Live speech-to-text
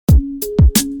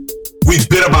We've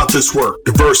been about this work: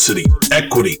 diversity,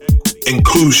 equity,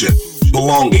 inclusion,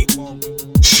 belonging.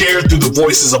 Shared through the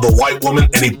voices of a white woman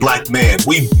and a black man,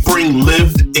 we bring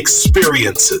lived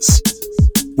experiences.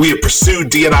 We have pursued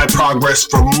D&I progress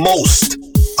for most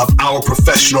of our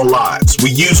professional lives.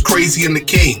 We use Crazy and the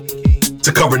King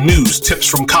to cover news, tips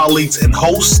from colleagues, and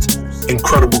host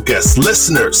incredible guests.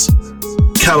 Listeners,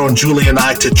 count on Julie and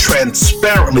I to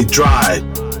transparently drive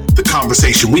the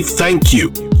conversation. We thank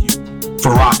you for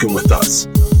rocking with us.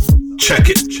 Check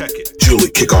it.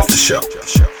 Julie, kick off the show.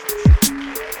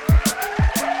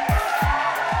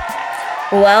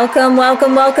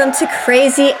 Welcome to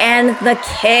Crazy and the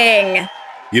King.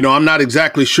 You know, I'm not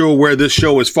exactly sure where this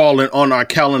show is falling on our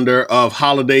calendar of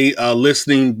holiday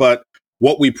listening, but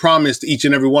what we promised each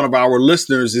and every one of our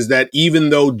listeners is that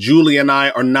even though Julie and I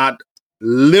are not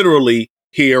literally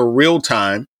here real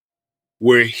time,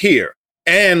 we're here.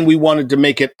 And we wanted to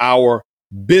make it our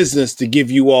business to give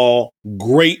you all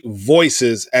great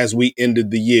voices as we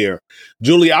ended the year.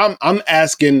 Julie, I'm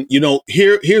asking,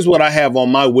 here's what I have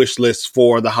on my wish list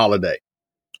for the holiday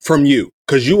from you,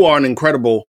 because you are an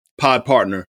incredible pod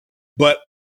partner. But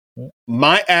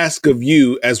my ask of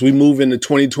you as we move into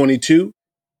 2022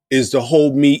 is to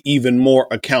hold me even more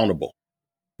accountable.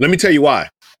 Let me tell you why.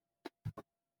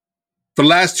 For the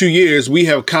last 2 years, we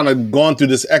have kind of gone through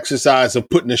this exercise of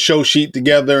putting a show sheet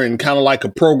together and kind of like a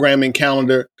programming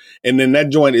calendar. And then that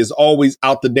joint is always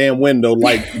out the damn window,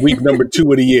 like week number 2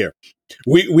 of the year.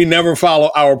 We never follow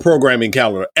our programming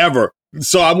calendar ever.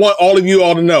 So I want all of you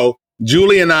all to know,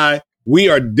 Julie and I, we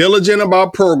are diligent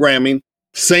about programming,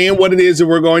 saying what it is that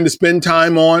we're going to spend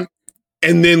time on.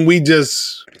 And then we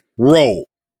just roll.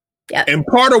 Yep. And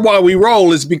part of why we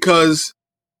roll is because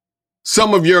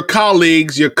some of your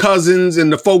colleagues, your cousins,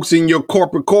 and the folks in your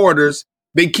corporate quarters,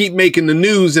 they keep making the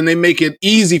news and they make it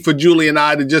easy for Julie and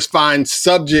I to just find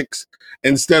subjects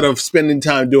instead of spending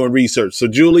time doing research. So,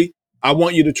 Julie, I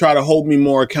want you to try to hold me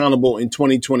more accountable in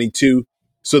 2022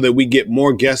 so that we get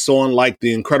more guests on, like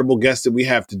the incredible guests that we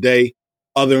have today,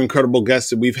 other incredible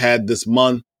guests that we've had this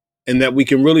month, and that we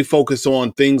can really focus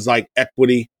on things like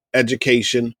equity,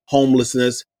 education,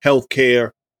 homelessness, healthcare,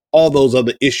 all those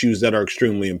other issues that are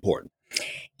extremely important.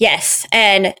 Yes.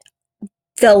 And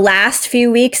the last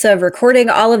few weeks of recording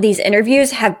all of these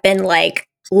interviews have been like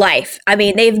life. I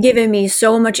mean, they've given me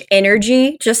so much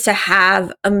energy just to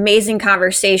have amazing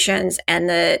conversations, and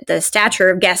the stature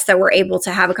of guests that we're able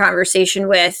to have a conversation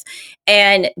with,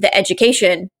 and the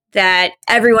education that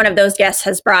every one of those guests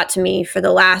has brought to me for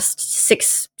the last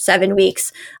 6-7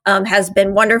 weeks has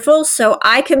been wonderful. So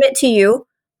I commit to you,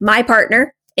 my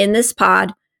partner in this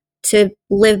pod, to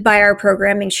live by our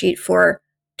programming sheet for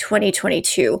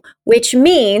 2022, which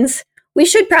means we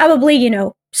should probably,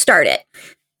 start it.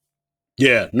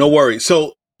 Yeah, no worries.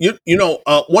 So,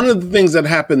 one of the things that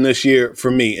happened this year for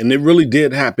me, and it really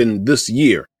did happen this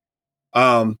year,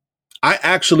 I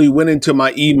actually went into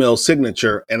my email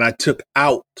signature and I took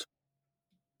out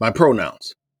my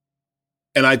pronouns.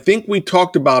 And I think we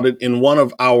talked about it in one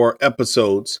of our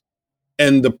episodes,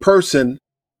 and the person,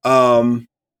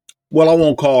 well, I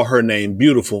won't call her name,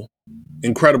 beautiful,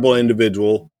 incredible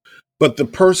individual, but the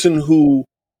person who,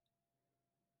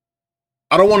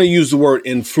 I don't want to use the word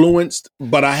influenced,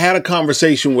 but I had a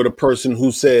conversation with a person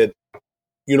who said,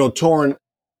 Torrin,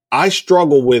 I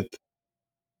struggle with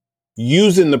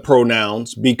using the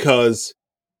pronouns because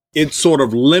it sort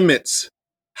of limits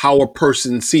how a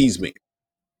person sees me.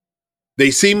 They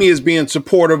see me as being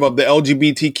supportive of the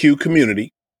LGBTQ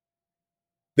community.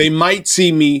 They might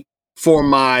see me for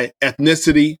my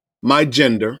ethnicity, my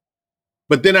gender.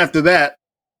 But then after that,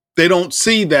 they don't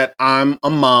see that I'm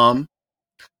a mom.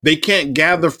 They can't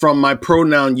gather from my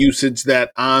pronoun usage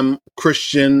that I'm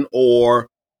Christian or,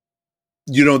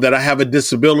 that I have a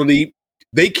disability.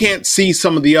 They can't see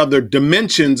some of the other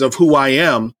dimensions of who I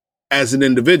am as an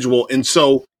individual. And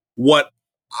so what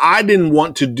I didn't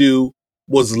want to do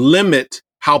was limit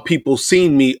how people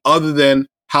seen me other than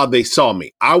how they saw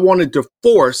me. I wanted to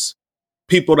force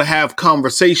people to have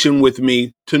conversation with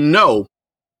me to know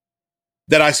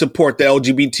that I support the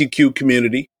LGBTQ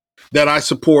community, that I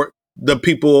support the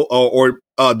people or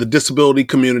the disability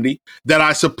community, that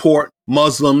I support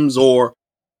Muslims or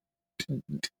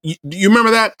you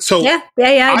remember that? So yeah,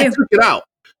 I do. Took it out.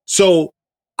 So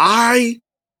I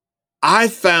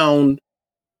found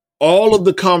all of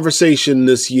the conversation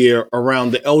this year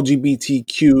around the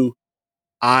LGBTQIA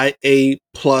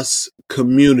plus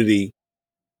community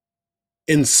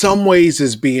in some ways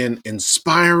as being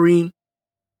inspiring,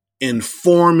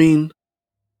 informing,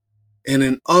 and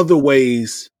in other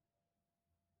ways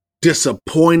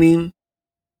disappointing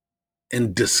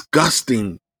and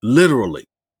disgusting, literally.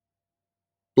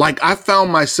 Like I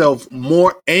found myself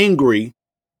more angry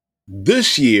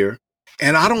this year.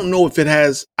 And I don't know if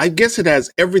I guess it has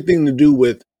everything to do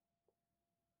with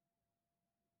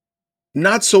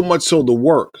not so much so the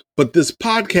work, but this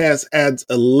podcast adds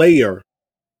a layer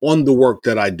on the work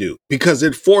that I do because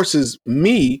it forces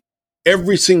me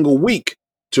every single week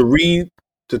to read,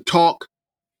 to talk.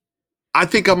 I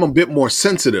think I'm a bit more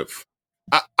sensitive.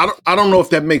 I don't know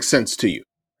if that makes sense to you.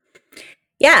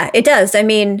 Yeah, it does. I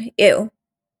mean,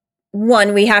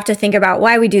 one, we have to think about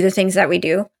why we do the things that we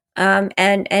do.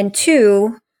 And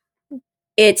two,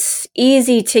 it's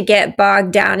easy to get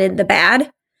bogged down in the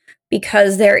bad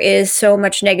because there is so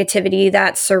much negativity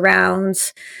that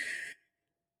surrounds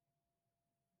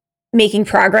making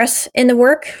progress in the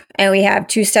work. And we have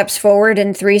 2 steps forward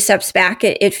and 3 steps back.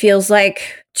 It feels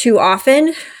like too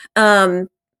often. And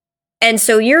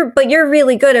so you're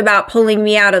really good about pulling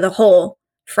me out of the hole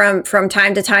from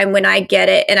time to time when I get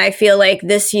it. And I feel like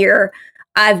this year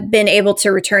I've been able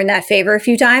to return that favor a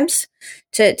few times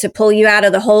to pull you out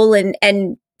of the hole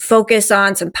and focus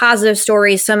on some positive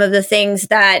stories, some of the things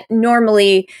that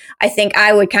normally I think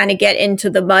I would kind of get into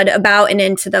the mud about and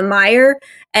into the mire.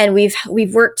 And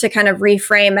we've worked to kind of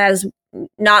reframe as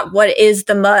not what is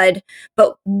the mud,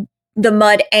 but the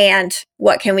mud and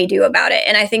what can we do about it.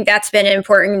 And I think that's been an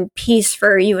important piece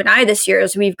for you and I this year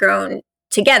as we've grown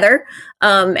together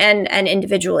and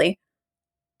individually.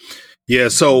 Yeah.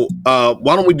 So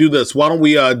why don't we do this? Why don't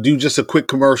we do just a quick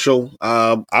commercial?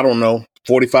 I don't know,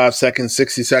 45 seconds,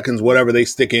 60 seconds, whatever they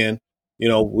stick in. You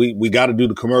know, we got to do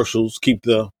the commercials. Keep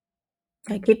the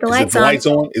lights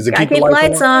on. Is it keep the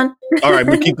lights on? All right,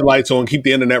 we keep the lights on, keep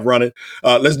the internet running.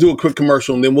 Let's do a quick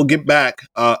commercial and then we'll get back,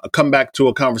 come back to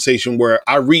a conversation where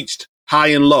I reached high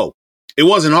and low. It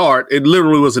wasn't hard. It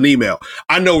literally was an email.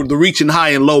 I know the reaching high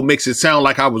and low makes it sound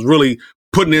like I was really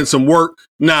putting in some work.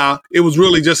 Nah, it was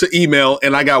really just an email.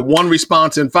 And I got one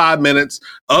response in 5 minutes.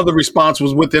 Other response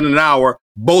was within an hour.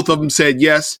 Both of them said,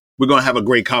 yes, we're going to have a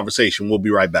great conversation. We'll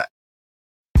be right back.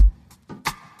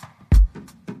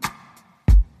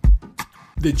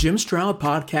 The Jim Stroud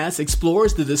Podcast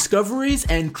explores the discoveries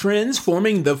and trends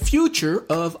forming the future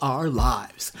of our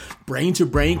lives.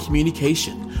 Brain-to-brain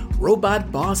communication,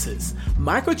 robot bosses,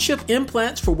 microchip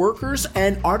implants for workers,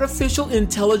 and artificial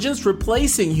intelligence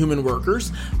replacing human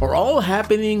workers are all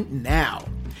happening now.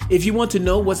 If you want to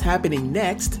know what's happening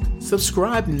next,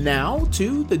 subscribe now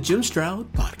to the Jim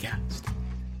Stroud Podcast.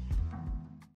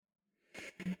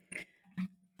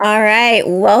 All right.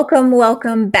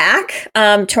 Welcome back.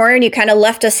 Torin, you kind of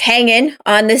left us hanging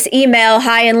on this email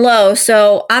high and low.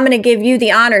 So I'm going to give you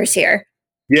the honors here.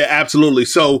 Yeah, absolutely.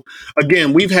 So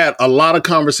again, we've had a lot of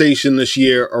conversation this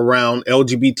year around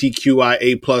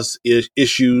LGBTQIA plus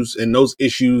issues, and those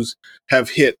issues have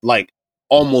hit like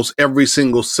almost every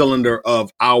single cylinder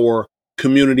of our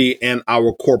community and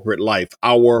our corporate life,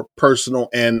 our personal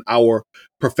and our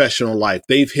professional life.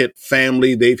 They've hit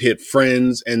family, they've hit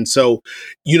friends. And so,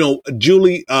 you know,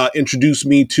 Julie introduced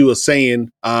me to a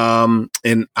saying,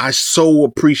 and I so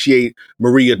appreciate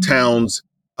Maria Towns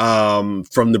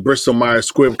from the Bristol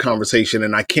Myers Squibb conversation.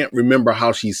 And I can't remember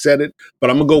how she said it,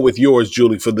 but I'm gonna go with yours,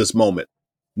 Julie, for this moment.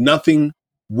 Nothing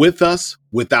with us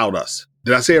without us.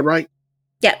 Did I say it right?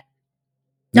 Yeah.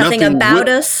 Nothing about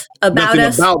us without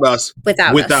us.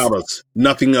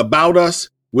 Nothing about us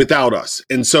without us.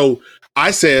 And so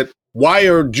I said, why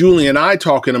are Julie and I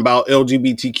talking about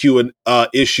LGBTQ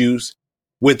issues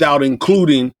without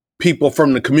including people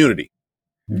from the community?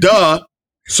 Duh.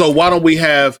 So why don't we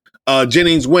have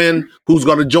Jennings Wynn, who's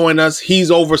going to join us?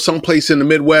 He's over someplace in the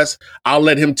Midwest. I'll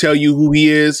let him tell you who he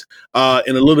is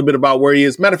and a little bit about where he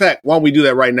is. Matter of fact, why don't we do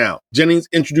that right now? Jennings,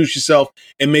 introduce yourself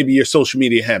and maybe your social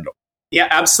media handle. Yeah,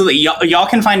 absolutely. Y'all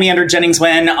can find me under Jennings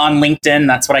Wynn on LinkedIn.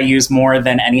 That's what I use more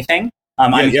than anything.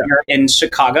 I'm here in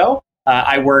Chicago.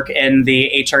 I work in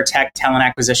the HR tech talent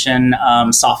acquisition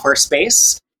software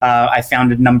space. I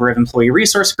founded a number of employee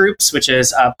resource groups, which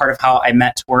is part of how I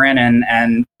met Torin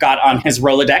and got on his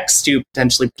Rolodex to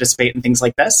potentially participate in things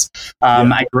like this.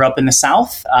 I grew up in the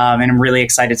South, and I'm really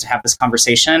excited to have this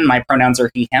conversation. My pronouns are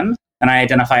he, him, and I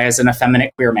identify as an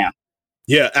effeminate queer man.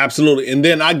 Yeah, absolutely. And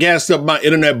then I gassed up my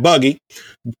internet buggy,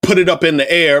 put it up in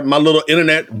the air, my little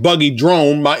internet buggy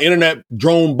drone, my internet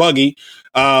drone buggy.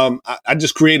 I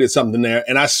just created something there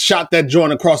and I shot that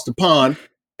joint across the pond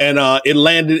and it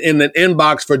landed in an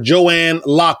inbox for Joanne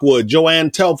Lockwood. Joanne,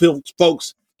 tell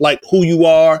folks like who you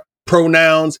are,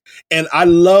 pronouns, and I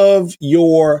love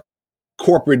your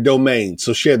corporate domain.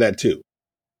 So share that too.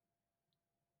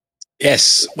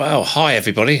 Yes. Well, hi,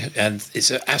 everybody. And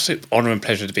it's an absolute honour and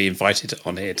pleasure to be invited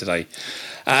on here today.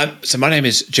 So my name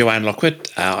is Joanne Lockwood.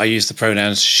 I use the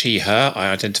pronouns she, her. I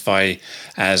identify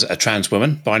as a trans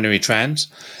woman, binary trans.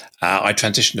 I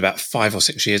transitioned about 5 or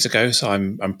 6 years ago, so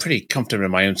I'm pretty comfortable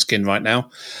in my own skin right now.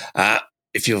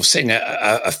 If you're seeing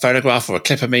a photograph or a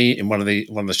clip of me in one of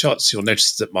the shots, you'll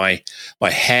notice that my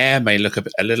hair may look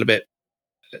a little bit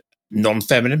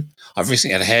non-feminine. I've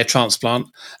recently had a hair transplant,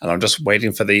 and I'm just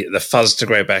waiting for the fuzz to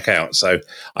grow back out. So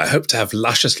I hope to have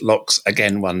luscious locks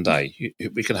again one day.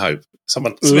 We can hope.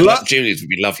 Someone like Julie's would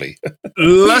be lovely.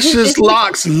 Luscious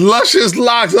locks. I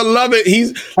love it.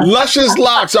 He's luscious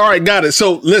locks. All right, got it.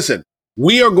 So listen,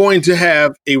 we are going to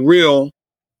have a real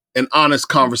and honest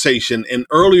conversation. And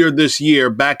earlier this year,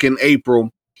 back in April,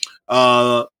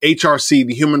 HRC,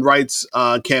 the Human Rights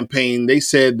Campaign, they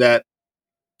said that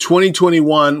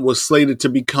 2021 was slated to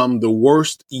become the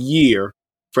worst year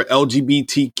for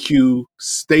LGBTQ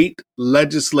state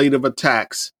legislative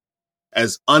attacks,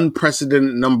 as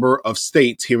unprecedented number of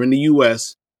states here in the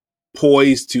U.S.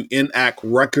 poised to enact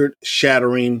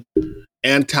record-shattering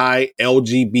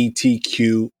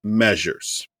anti-LGBTQ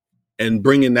measures and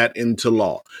bringing that into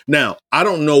law. Now, I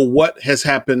don't know what has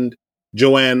happened,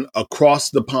 Joanne,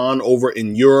 across the pond over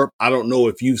in Europe. I don't know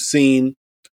if you've seen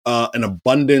an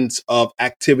abundance of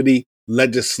activity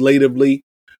legislatively,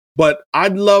 but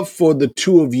I'd love for the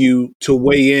two of you to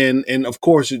weigh in. And of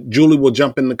course, Julie will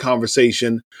jump in the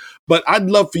conversation, but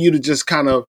I'd love for you to just kind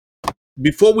of,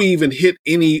 before we even hit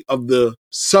any of the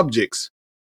subjects,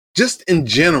 just in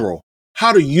general,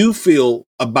 how do you feel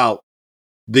about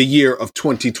the year of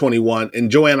 2021? And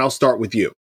Joanne, I'll start with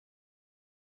you.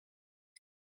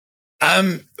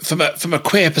 From a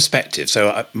queer perspective,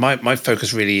 so my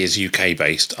focus really is UK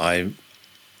based. I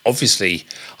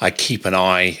keep an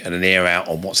eye and an ear out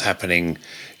on what's happening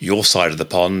your side of the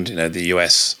pond, the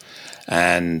US,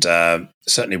 and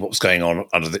certainly what was going on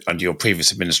under your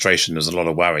previous administration. There's a lot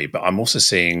of worry, but I'm also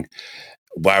seeing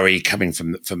worry coming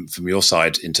from your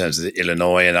side in terms of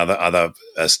Illinois and other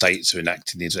states who are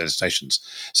enacting these legislations.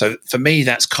 So for me,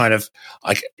 that's kind of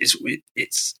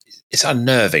it's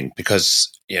unnerving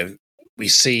because we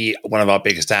see one of our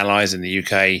biggest allies in the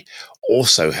UK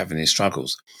also having these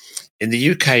struggles. In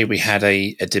the UK, we had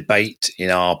a debate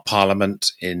in our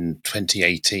parliament in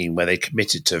 2018 where they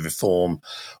committed to reform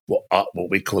what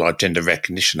we call our Gender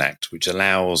Recognition Act, which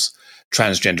allows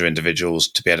transgender individuals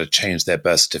to be able to change their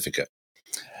birth certificate.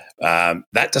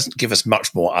 That doesn't give us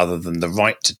much more other than the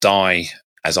right to die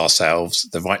as ourselves,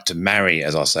 the right to marry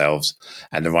as ourselves,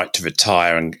 and the right to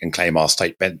retire and claim our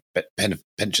state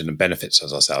pension and benefits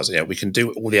as ourselves. We can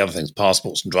do all the other things,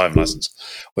 passports and driving license,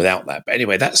 without that. But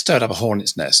anyway, that stirred up a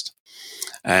hornet's nest.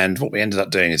 And what we ended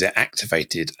up doing is it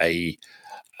activated a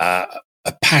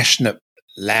passionate,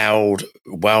 loud,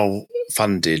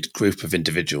 well-funded group of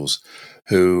individuals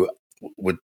who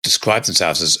would describe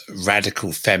themselves as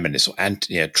radical feminists or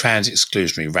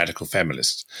trans-exclusionary radical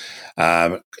feminists.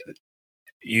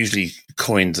 Usually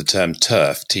coined the term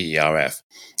TERF, T-E-R-F.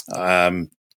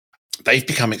 They've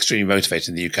become extremely motivated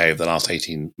in the UK over the last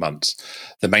 18 months.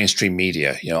 The mainstream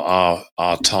media, our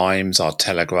Times, our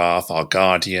Telegraph, our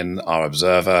Guardian, our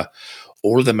Observer,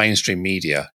 all of the mainstream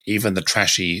media, even the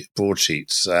trashy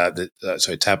broadsheets,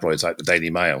 tabloids like the Daily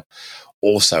Mail,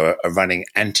 also are running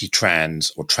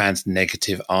anti-trans or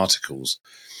trans-negative articles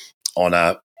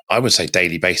on I would say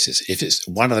daily basis. If it's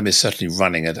one of them is certainly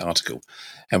running an article.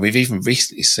 And we've even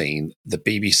recently seen the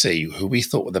BBC, who we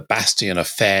thought were the bastion of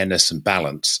fairness and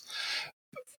balance,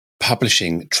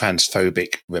 publishing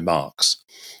transphobic remarks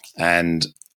and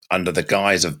under the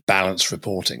guise of balanced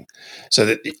reporting. So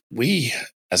that we,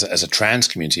 as a trans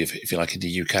community, if you like, in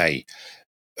the UK,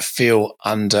 feel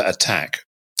under attack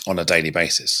on a daily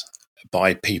basis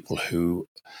by people who,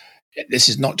 this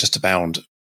is not just about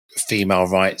female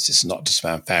rights, this is not just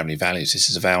about family values, this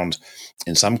is about,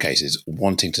 in some cases,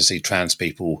 wanting to see trans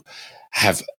people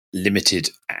have limited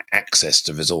access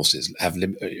to resources,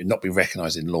 not be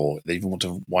recognised in law. They even want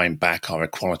to wind back our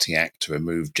Equality Act to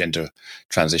remove gender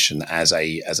transition as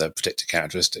a protected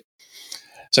characteristic.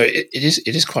 So it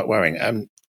is quite worrying.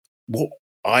 What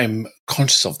I'm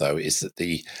conscious of, though, is that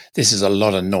this is a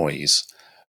lot of noise,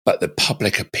 but the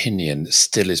public opinion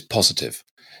still is positive.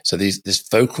 So this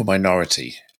vocal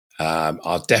minority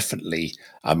are definitely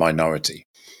a minority,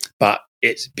 but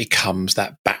it becomes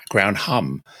that background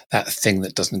hum, that thing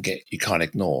that you can't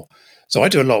ignore. So I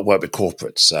do a lot of work with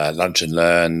corporates, lunch and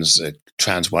learns,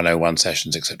 Trans 101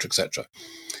 sessions, etc., etc.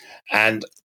 And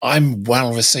I'm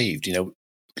well received.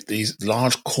 these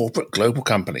large corporate global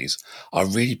companies are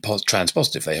really trans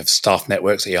positive. They have staff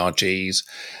networks, ERGs.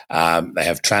 They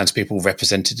have trans people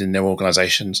represented in their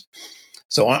organizations.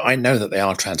 So I know that they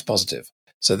are trans positive.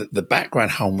 So that the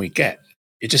background harm we get,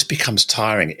 it just becomes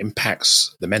tiring. It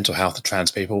impacts the mental health of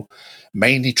trans people,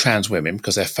 mainly trans women,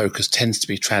 because their focus tends to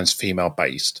be trans female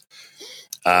based.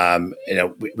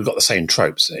 We've got the same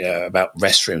tropes about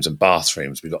restrooms and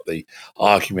bathrooms. We've got the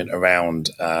argument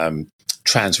around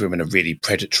trans women are really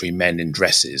predatory men in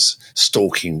dresses,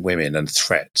 stalking women and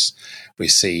threats. We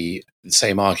see the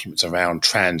same arguments around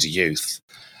trans youth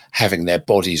having their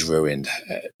bodies ruined,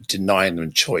 denying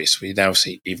them choice. We now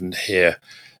even hear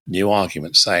new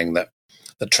arguments saying that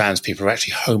trans people are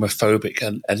actually homophobic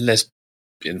and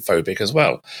lesbian-phobic as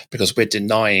well, because we're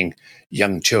denying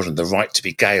young children the right to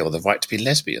be gay or the right to be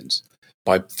lesbians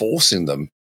by forcing them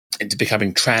into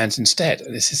becoming trans instead.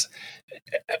 And this is,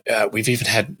 we've even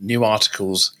had new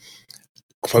articles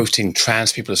quoting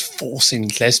trans people as forcing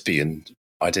lesbian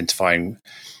identifying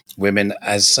women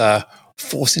as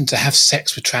forcing to have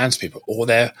sex with trans people, or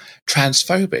they're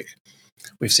transphobic.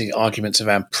 We've seen arguments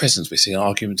around prisons. We've seen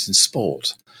arguments in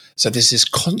sport. So there's this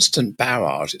constant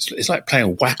barrage. It's like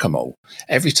playing whack-a-mole.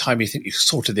 Every time you think you've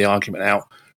sorted the argument out,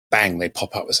 bang, they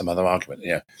pop up with some other argument.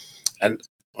 And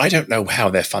I don't know how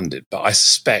they're funded, but I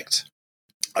suspect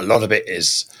a lot of it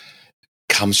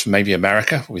comes from maybe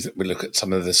America. We look at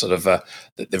some of the sort of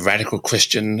the radical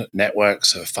Christian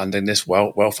networks who are funding this,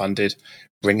 well funded,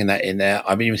 bringing that in there.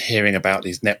 I'm even hearing about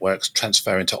these networks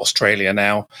transferring to Australia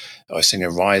now. I'm seeing a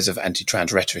rise of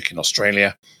anti-trans rhetoric in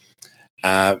Australia.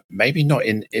 Maybe not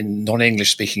in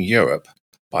non-English speaking Europe,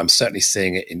 but I'm certainly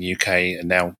seeing it in UK and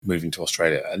now moving to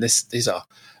Australia. And these are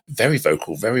very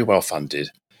vocal, very well funded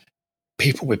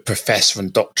people with professor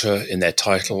and doctor in their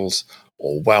titles,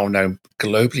 or well-known,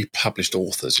 globally published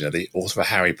authors. The author of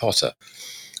Harry Potter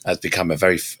has become a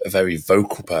very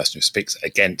vocal person who speaks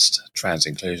against trans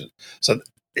inclusion. So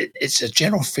it's a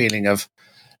general feeling of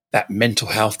that mental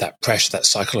health, that pressure, that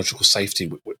psychological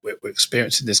safety. We're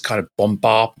experiencing this kind of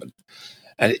bombardment.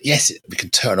 And yes, we can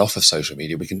turn off of social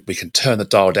media. We can turn the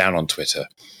dial down on Twitter.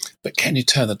 But can you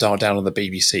turn the dial down on the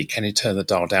BBC? Can you turn the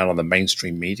dial down on the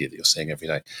mainstream media that you're seeing every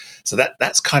day? So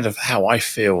that's kind of how I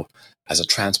feel as a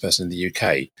trans person in the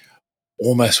UK,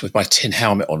 almost with my tin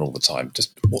helmet on all the time.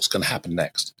 Just what's going to happen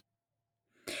next?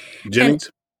 Jennings?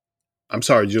 I'm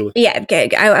sorry, Julie. Yeah,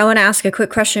 I want to ask a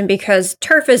quick question, because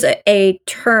TERF is a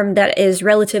term that is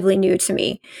relatively new to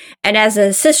me. And as a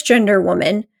cisgender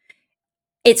woman,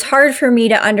 it's hard for me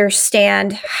to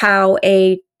understand how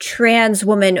a trans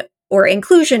woman or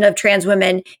inclusion of trans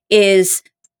women is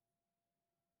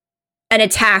an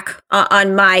attack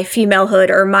on my femalehood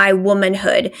or my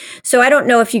womanhood. So I don't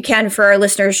know if you can, for our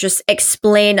listeners, just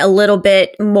explain a little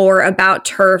bit more about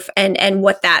TERF and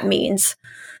what that means.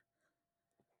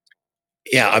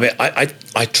 Yeah, I mean,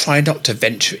 I try not to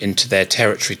venture into their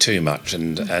territory too much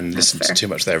and listen to too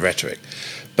much of their rhetoric.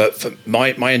 But for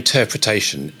my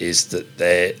interpretation is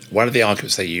that one of the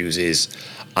arguments they use is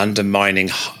undermining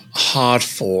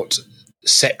hard-fought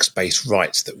sex-based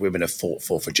rights that women have fought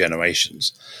for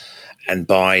generations. And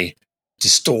by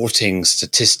distorting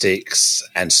statistics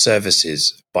and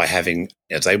services by having,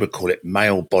 as they would call it,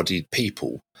 male-bodied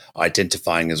people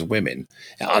identifying as women,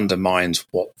 it undermines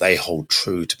what they hold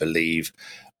true to believe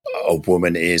a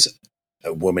woman is.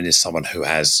 A woman is someone who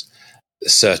has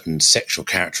certain sexual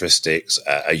characteristics,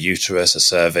 a uterus, a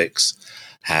cervix,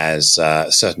 has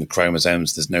certain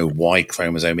chromosomes. There's no Y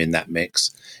chromosome in that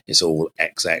mix. It's all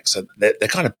XX. So the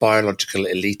kind of biological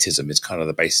elitism is kind of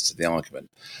the basis of the argument.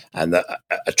 And that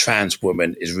a trans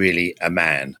woman is really a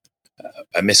man,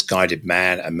 a misguided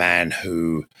man, a man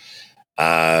who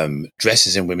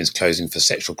dresses in women's clothing for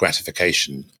sexual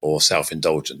gratification or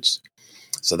self-indulgence.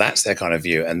 So that's their kind of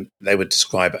view. And they would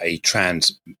describe a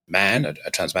trans man,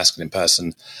 a trans masculine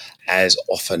person, as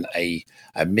often a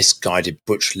misguided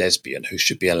butch lesbian who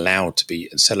should be allowed to be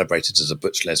and celebrated as a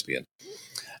butch lesbian.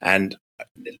 And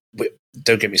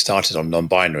don't get me started on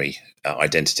non-binary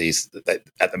identities.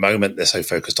 At the moment, they're so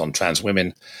focused on trans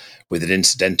women with an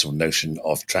incidental notion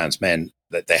of trans men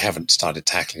that they haven't started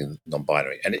tackling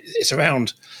non-binary. And it's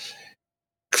around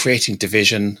creating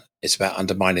division. It's about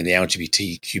undermining the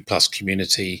LGBTQ plus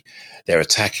community. They're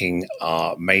attacking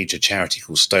our major charity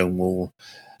called Stonewall.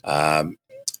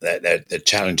 They're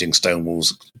challenging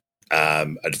Stonewall's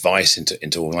advice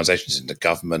into organizations, into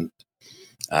government.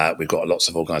 We've got lots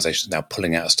of organizations now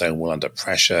pulling out of Stonewall under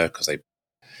pressure because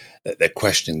they're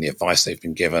questioning the advice they've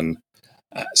been given.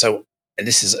 And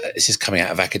this is coming out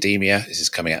of academia. This is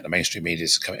coming out of the mainstream media.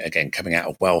 This is coming out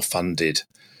of well-funded,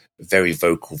 very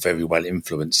vocal, very well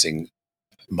influencing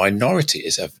minority.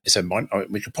 Is a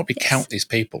we could probably count these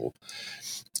people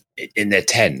in their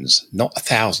tens, not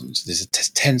thousands. There's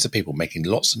tens of people making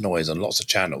lots of noise on lots of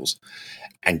channels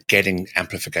and getting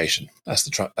amplification. That's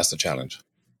the challenge.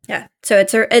 Yeah. So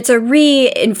it's a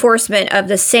reinforcement of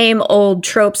the same old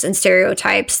tropes and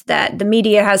stereotypes that the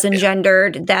media has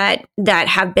engendered, that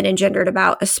have been engendered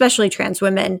about, especially trans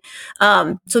women.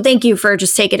 So thank you for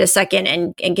just taking a second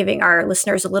and giving our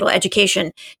listeners a little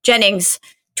education. Jennings,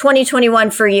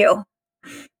 2021 for you.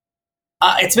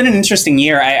 It's been an interesting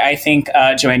year. I think,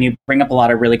 Joanne, you bring up a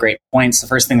lot of really great points. The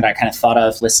first thing that I kind of thought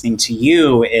of listening to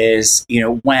you is,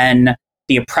 when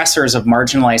the oppressors of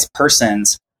marginalized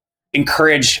persons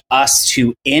encourage us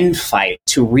to infight,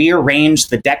 to rearrange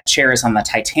the deck chairs on the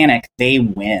Titanic, they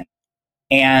win.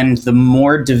 And the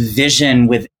more division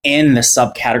within the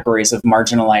subcategories of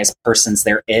marginalized persons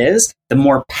there is, the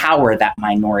more power that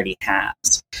minority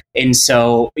has. And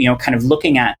so, kind of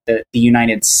looking at the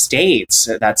United States,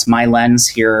 that's my lens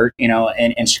here,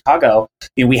 in Chicago,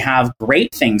 we have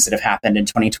great things that have happened in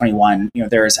 2021.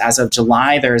 There's, as of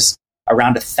July, there's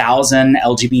around 1,000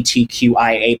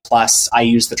 LGBTQIA+. I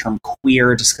use the term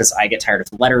queer just because I get tired of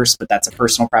the letters, but that's a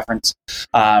personal preference,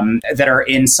 that are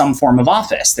in some form of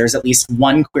office. There's at least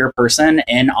one queer person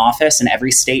in office in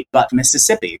every state but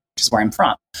Mississippi, which is where I'm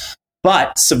from.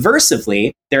 But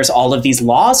subversively, there's all of these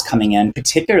laws coming in,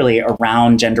 particularly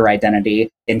around gender identity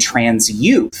in trans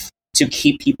youth, to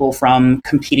keep people from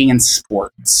competing in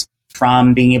sports,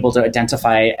 from being able to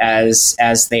identify as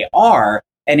they are.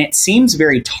 And it seems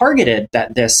very targeted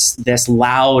that this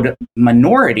loud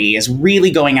minority is really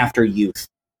going after youth,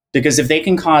 because if they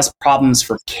can cause problems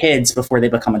for kids before they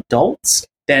become adults,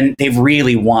 then they've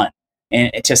really won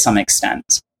to some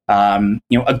extent.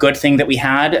 A good thing that we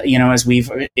had, as we've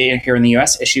here in the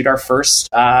U.S. issued our first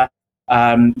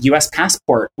U.S.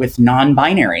 passport with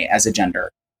non-binary as a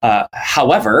gender.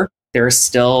 However, there are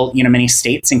still, many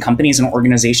states and companies and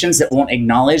organizations that won't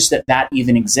acknowledge that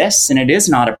even exists, and it is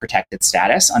not a protected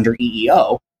status under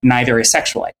EEO. Neither is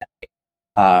sexual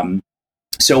identity.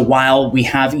 So while we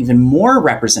have even more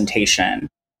representation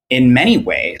in many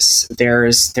ways,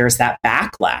 there's that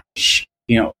backlash.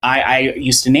 I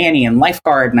used to nanny and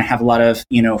lifeguard, and I have a lot of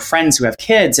friends who have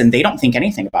kids, and they don't think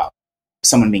anything about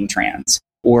someone being trans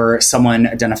or someone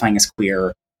identifying as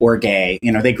queer or gay.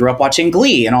 They grew up watching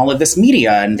Glee and all of this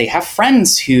media, and they have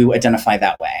friends who identify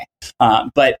that way.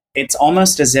 But it's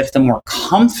almost as if the more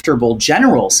comfortable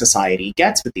general society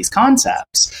gets with these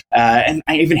concepts, and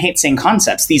I even hate saying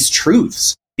concepts, these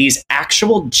truths, these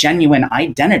actual genuine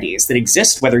identities that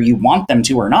exist whether you want them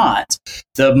to or not,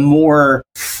 the more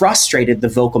frustrated the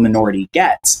vocal minority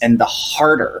gets, and the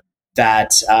harder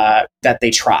that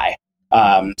they try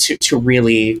to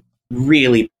really,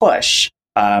 really push.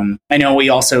 I know we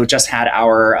also just had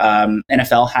our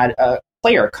NFL had a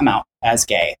player come out as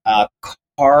gay.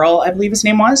 Carl, I believe his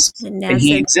name was. Nassib. And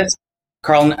he exists.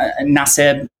 Carl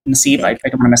Nassib, I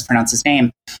don't want to mispronounce his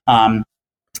name.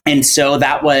 And so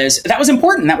that was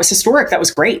important. That was historic. That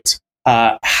was great.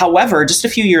 However, just a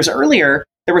few years earlier,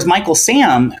 there was Michael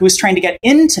Sam, who was trying to get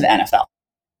into the NFL,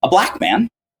 a black man,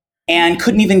 and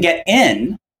couldn't even get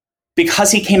in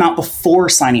because he came out before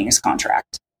signing his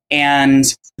contract. And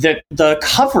the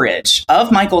coverage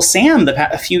of Michael Sam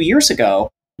a few years ago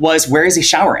was, where is he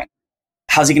showering?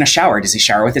 How's he going to shower? Does he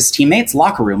shower with his teammates?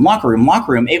 Locker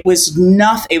room. It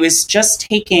was just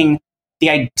taking the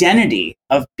identity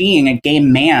of being a gay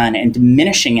man and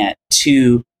diminishing it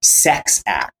to sex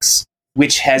acts,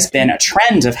 which has been a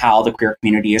trend of how the queer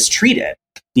community is treated.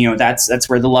 That's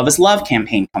where the Love is Love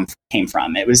campaign came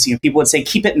from. It was, people would say,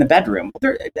 keep it in the bedroom.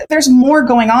 There's more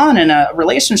going on in a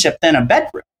relationship than a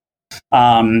bedroom.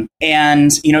 And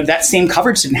that same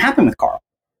coverage didn't happen with Carl,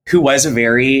 who was a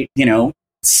very,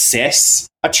 cis,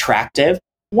 attractive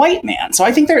white man. So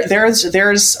I think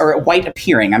there's or white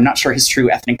appearing. I'm not sure his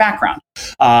true ethnic background.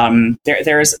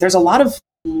 There's a lot of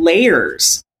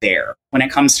layers there when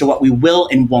it comes to what we will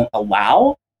and won't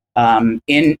allow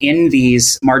in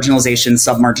these marginalizations,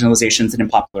 sub-marginalizations, and in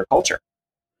popular culture.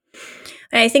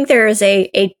 And I think there is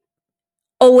a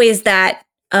always that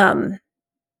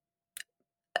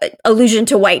allusion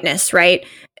to whiteness, right?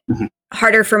 Mm-hmm.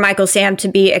 Harder for Michael Sam to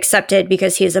be accepted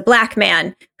because he is a black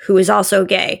man who is also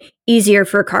gay. Easier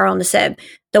for Carl Nassib.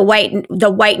 The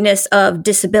whiteness of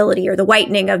disability, or the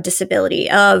whitening of disability,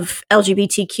 of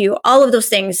LGBTQ, all of those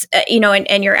things,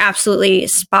 and you're absolutely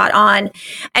spot on.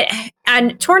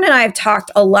 And Torn and I have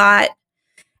talked a lot,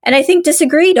 and I think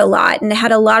disagreed a lot, and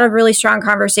had a lot of really strong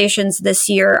conversations this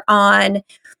year on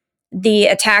the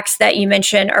attacks that you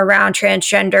mentioned around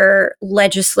transgender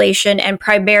legislation, and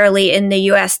primarily in the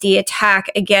US, the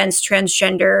attack against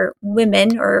transgender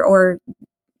women or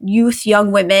youth,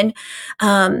 young women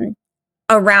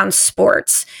around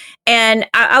sports. And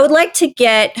I would like to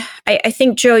get, I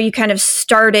think, Joe, you kind of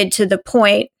started to the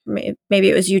point, maybe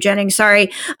it was you, Jennings,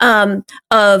 sorry,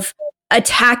 of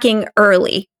attacking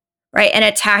early, right? And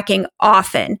attacking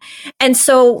often. And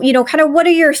so, kind of what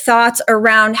are your thoughts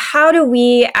around how do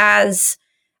we as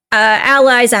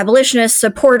allies, abolitionists,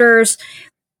 supporters,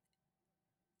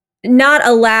 not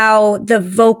allow the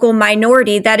vocal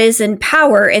minority that is in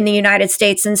power in the United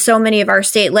States and so many of our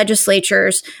state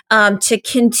legislatures to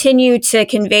continue to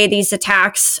convey these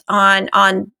attacks on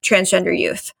transgender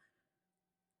youth?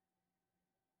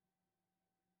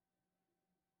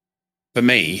 For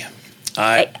me,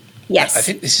 yes, I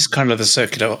think this is kind of the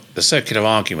circular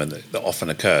argument that often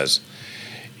occurs.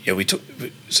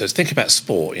 So think about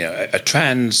sport. A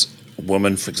trans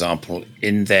woman, for example,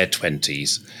 in their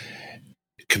 20s,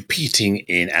 competing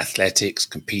in athletics,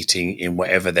 competing in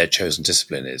whatever their chosen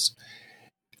discipline is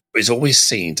always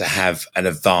seen to have an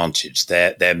advantage.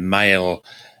 Their male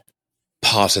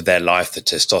part of their life, the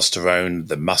testosterone,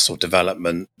 the muscle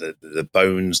development, the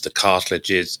bones, the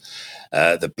cartilages,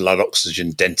 the blood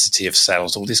oxygen density of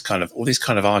cells, all these kind of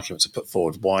arguments are put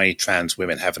forward why trans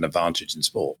women have an advantage in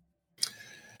sport.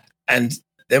 And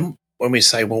then when we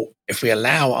say, well, if we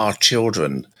allow our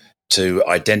children to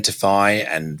identify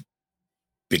and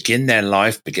begin their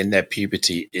life, begin their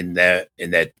puberty in their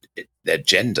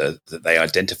gender that they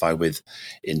identify with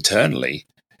internally,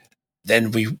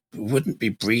 then we wouldn't be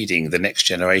breeding the next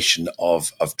generation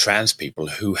of trans people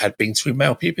who had been through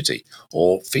male puberty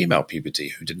or female puberty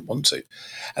who didn't want to.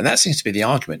 And that seems to be the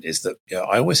argument, is that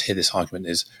I always hear this argument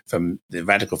is from the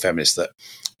radical feminists that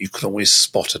you can always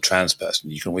spot a trans person.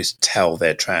 You can always tell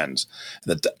they're trans.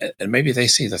 And maybe they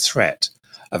see the threat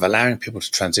of allowing people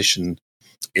to transition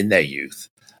in their youth,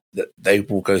 that they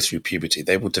will go through puberty.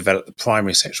 They will develop the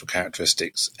primary sexual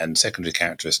characteristics and secondary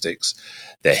characteristics.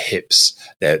 Their hips,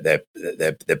 their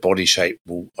body shape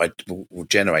will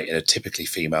generate in a typically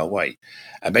female way.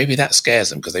 And maybe that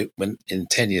scares them, because when in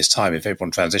 10 years' time, if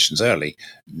everyone transitions early,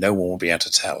 no one will be able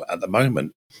to tell. At the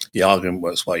moment, the argument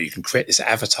works well. You can create this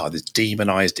avatar, this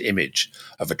demonized image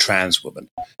of a trans woman,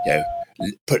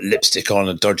 put lipstick on,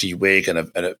 a dodgy wig and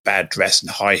a bad dress and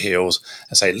high heels,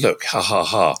 and say, look, ha, ha,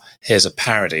 ha, here's a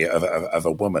parody of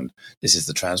a woman. This is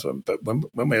the trans woman. But when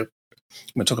we're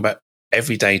talking about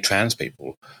everyday trans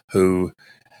people who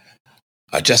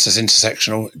are just as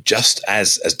intersectional, just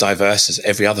as diverse as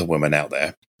every other woman out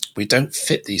there, we don't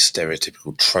fit these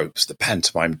stereotypical tropes, the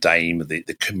pantomime dame, the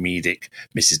comedic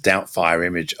Mrs. Doubtfire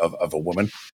image of a woman.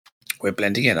 We're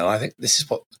blending in. And I think this is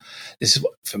what,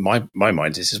 for my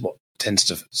mind, this is what tends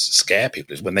to scare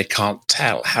people, is when they can't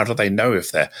tell. How do they know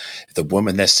if the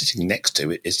woman they're sitting next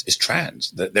to is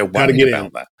trans? They're worried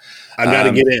about that. I got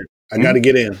to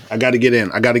get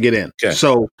in. Okay.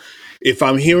 So if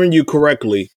I'm hearing you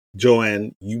correctly,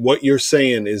 Joanne, what you're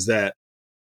saying is that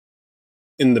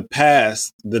in the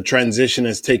past, the transition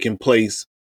has taken place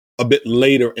a bit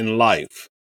later in life.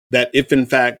 That if in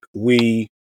fact we,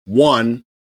 one,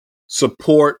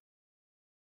 support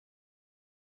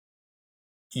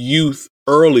youth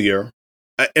earlier,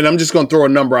 and I'm just going to throw a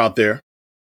number out there.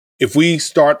 If we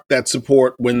start that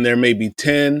support when they're maybe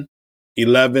 10,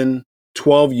 11,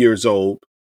 12 years old,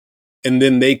 and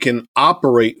then they can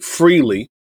operate freely,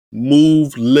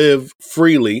 move, live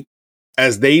freely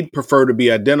as they'd prefer to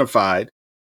be identified.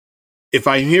 If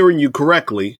I'm hearing you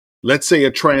correctly, let's say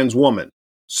a trans woman.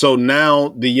 So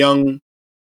now the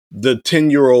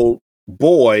 10-year-old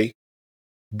boy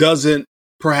doesn't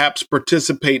perhaps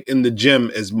participate in the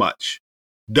gym as much,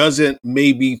 doesn't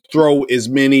maybe throw as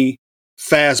many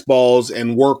fastballs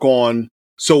and work on.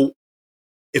 So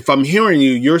if I'm hearing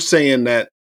you, you're saying that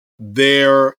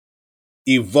they're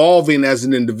evolving as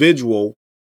an individual,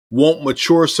 won't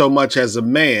mature so much as a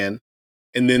man.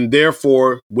 And then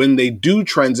therefore, when they do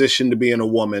transition to being a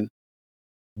woman,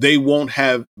 they won't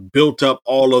have built up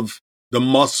all of the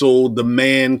muscle, the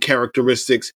man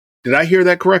characteristics. Did I hear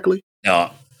that correctly?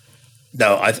 No.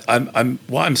 I'm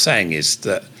what I'm saying is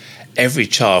that every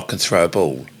child can throw a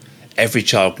ball. Every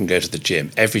child can go to the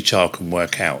gym. Every child can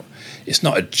work out. It's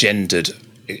not a gendered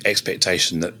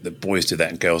expectation that boys do that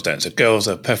and girls don't. So girls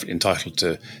are perfectly entitled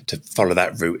to follow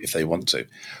that route if they want to.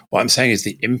 What I'm saying is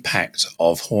the impact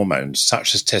of hormones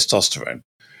such as testosterone,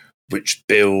 which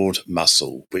build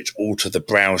muscle, which alter the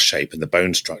brow shape and the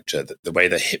bone structure, the way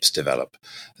the hips develop,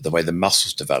 the way the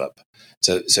muscles develop.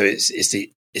 So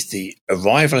it's the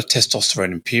arrival of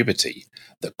testosterone in puberty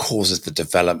that causes the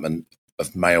development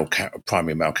of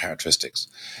primary male characteristics.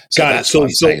 So got that's it. So, what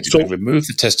I'm saying. so Remove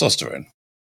the testosterone.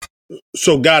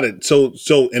 So got it. So,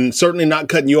 and certainly not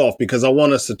cutting you off because I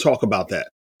want us to talk about that.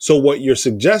 So what you're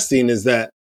suggesting is that,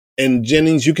 and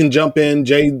Jennings, you can jump in,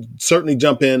 Jay, certainly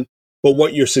jump in, but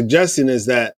what you're suggesting is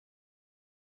that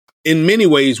in many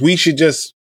ways, we should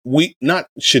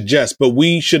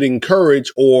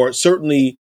encourage, or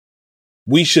certainly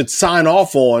we should sign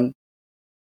off on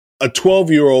a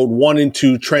 12-year-old wanting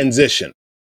to transition,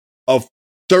 a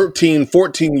 13,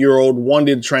 14-year-old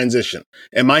wanting to transition.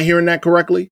 Am I hearing that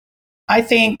correctly? I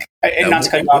think, not to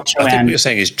cut you off, Joanne. I think what you're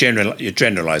saying is you're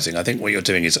generalizing. I think what you're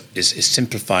doing is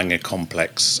simplifying a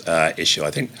complex issue.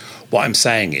 I think what I'm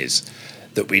saying is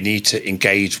that we need to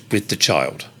engage with the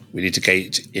child. We need to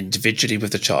engage individually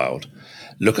with the child,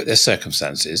 look at their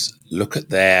circumstances, look at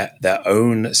their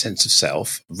own sense of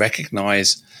self,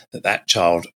 recognize that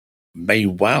child may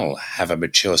well have a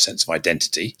mature sense of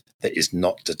identity that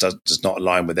does not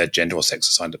align with their gender or sex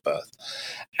assigned at birth,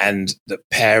 and that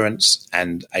parents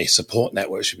and a support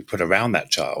network should be put around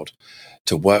that child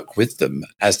to work with them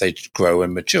as they grow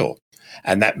and mature.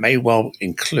 And that may well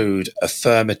include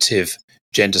affirmative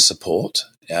gender support,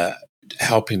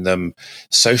 helping them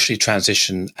socially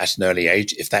transition at an early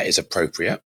age if that is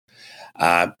appropriate,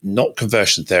 not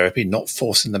conversion therapy, not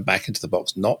forcing them back into the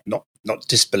box, not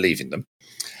disbelieving them.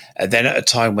 And then at a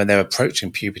time when they're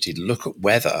approaching puberty, look at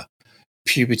whether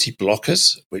puberty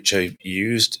blockers, which are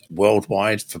used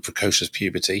worldwide for precocious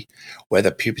puberty,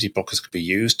 whether puberty blockers could be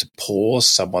used to pause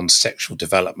someone's sexual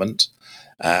development,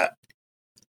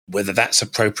 whether that's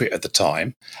appropriate at the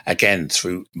time, again,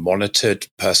 through monitored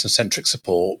person-centric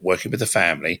support, working with the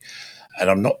family. And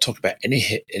I'm not talking about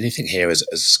anything here as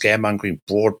scaremongering,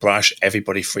 broad brush,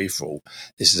 everybody free-for-all.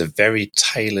 This is a very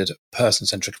tailored,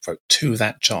 person-centric approach to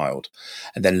that child,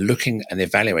 and then looking and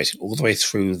evaluating all the way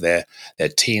through their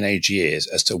teenage years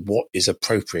as to what is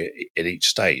appropriate at each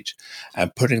stage,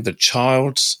 and putting the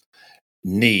child's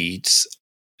needs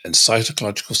and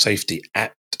psychological safety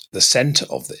at the center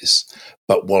of this,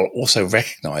 but while also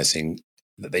recognizing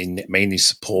that they may need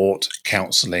support,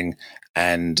 counseling,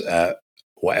 and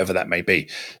whatever that may be.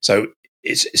 So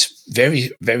it's very,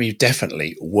 very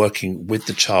definitely working with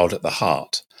the child at the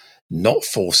heart, not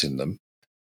forcing them,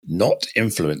 not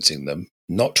influencing them,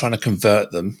 not trying to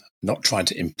convert them, not trying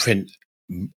to imprint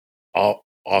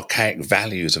archaic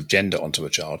values of gender onto a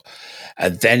child.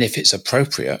 And then if it's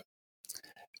appropriate,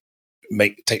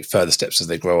 take further steps as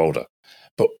they grow older.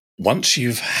 But once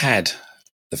you've had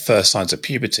the first signs of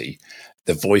puberty,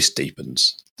 the voice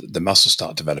deepens, the muscles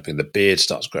start developing, the beard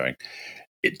starts growing.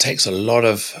 It takes a lot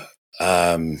of,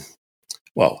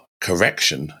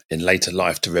 correction in later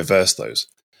life to reverse those.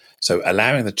 So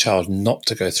allowing the child not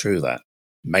to go through that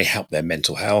may help their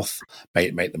mental health, may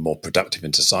make them more productive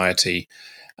in society.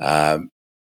 And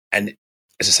as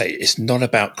I say, it's not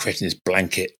about creating this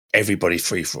blanket, everybody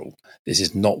free-for-all. This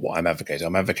is not what I'm advocating.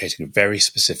 I'm advocating very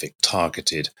specific,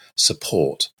 targeted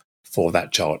support for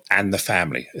that child and the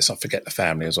family. Let's not forget the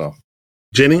family as well.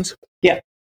 Jennings? Yeah.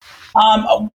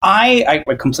 I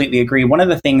would completely agree. One of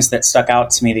the things that stuck out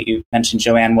to me that you mentioned,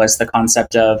 Joanne, was the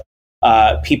concept of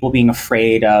people being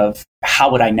afraid of,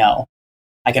 how would I know?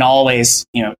 I can always,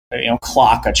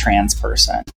 clock a trans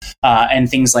person and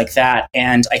things like that.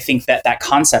 And I think that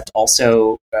concept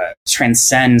also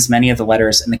transcends many of the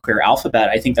letters in the queer alphabet.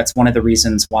 I think that's one of the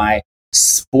reasons why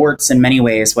sports, in many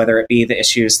ways, whether it be the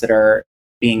issues that are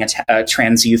being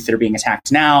trans youth that are being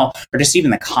attacked now, or just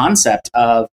even the concept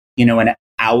of, an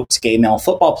out gay male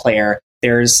football player,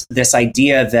 there's this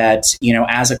idea that,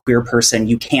 as a queer person,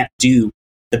 you can't do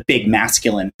the big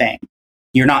masculine thing.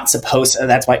 You're not supposed to,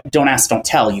 that's why don't ask, don't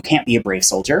tell. You can't be a brave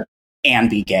soldier and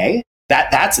be gay.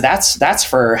 That's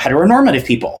for heteronormative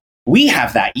people. We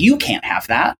have that. You can't have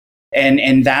that.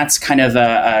 And that's kind of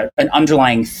an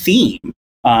underlying theme,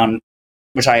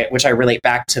 which I relate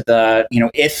back to the,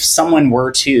 if someone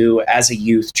were to, as a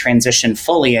youth, transition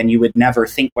fully, and you would never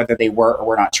think whether they were or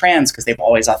were not trans because they've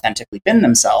always authentically been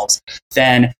themselves,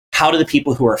 then how do the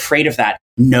people who are afraid of that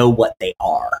know what they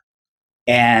are?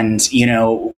 And,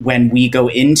 when we go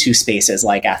into spaces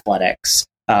like athletics,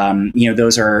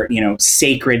 those are,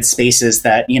 sacred spaces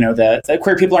that, the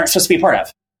queer people aren't supposed to be a part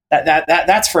of.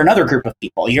 That's for another group of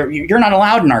people. You're not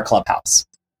allowed in our clubhouse.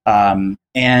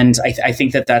 And I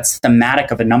think that that's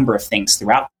thematic of a number of things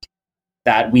throughout,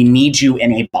 that we need you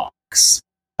in a box.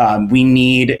 We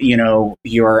need,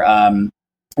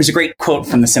 there's a great quote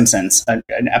from The Simpsons,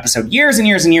 an episode years and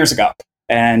years and years ago,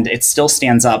 and it still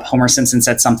stands up. Homer Simpson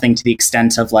said something to the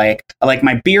extent of I like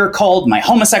my beer cold, my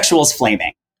homosexuals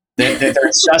flaming.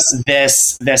 There's just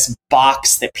this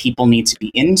box that people need to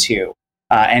be into.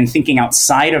 And thinking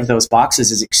outside of those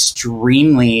boxes is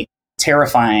extremely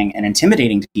terrifying and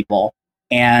intimidating to people.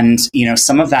 And,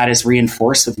 some of that is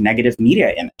reinforced with negative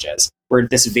media images. we're at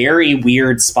this very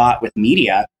weird spot with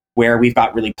media where we've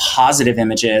got really positive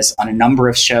images on a number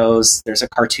of shows. There's a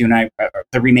cartoon,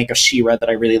 the remake of She-Ra that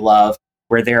I really love,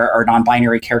 where there are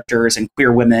non-binary characters and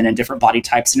queer women and different body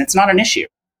types, and it's not an issue.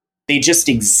 They just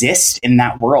exist in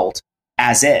that world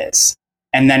as is.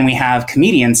 And then we have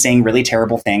comedians saying really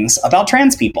terrible things about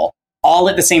trans people, all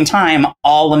at the same time,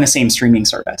 all on the same streaming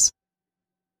service.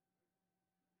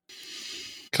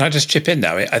 Can I just chip in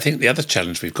now? I think the other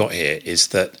challenge we've got here is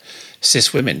that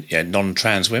cis women,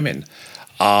 non-trans women,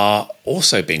 are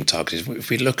also being targeted. If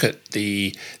we look at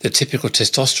the typical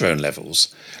testosterone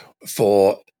levels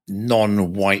for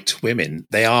non-white women,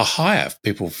 they are higher.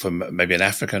 People from maybe an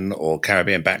African or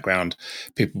Caribbean background,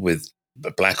 people with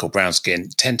black or brown skin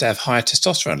tend to have higher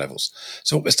testosterone levels.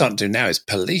 So what we're starting to do now is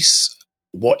police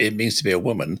what it means to be a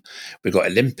woman. We've got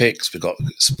Olympics, we've got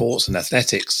sports and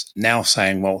athletics now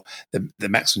saying, well, the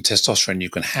maximum testosterone you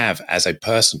can have as a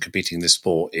person competing in this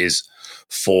sport is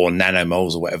 4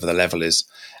 nanomoles or whatever the level is.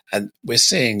 And we're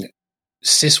seeing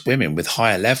cis women with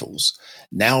higher levels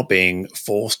now being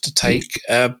forced to take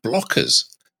blockers.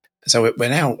 So we're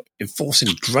now enforcing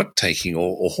drug taking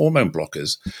or hormone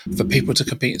blockers for people to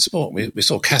compete in sport. We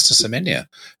saw Caster Semenya,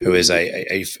 who is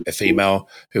a female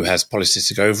who has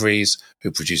polycystic ovaries, who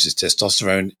produces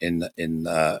testosterone in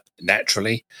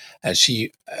naturally, and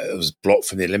she was blocked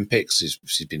from the Olympics.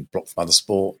 She's been blocked from other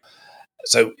sport.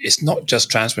 So it's not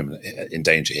just trans women in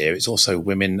danger here. It's also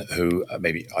women who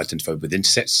maybe identify with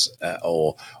intersex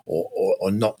or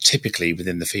not typically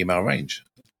within the female range.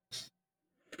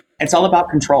 It's all about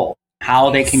control,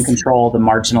 how they can control the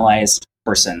marginalized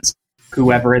persons,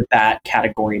 whoever that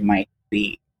category might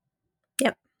be.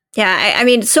 Yep. Yeah. I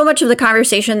mean, so much of the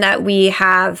conversation that we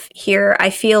have here,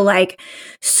 I feel like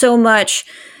so much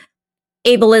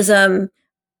ableism,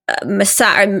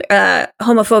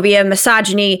 homophobia,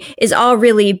 misogyny is all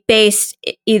really based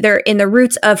either in the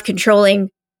roots of controlling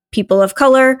people of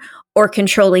color or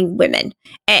controlling women.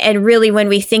 And really, when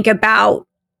we think about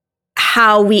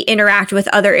how we interact with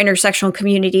other intersectional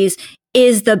communities,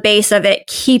 is the base of it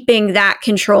keeping that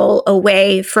control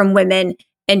away from women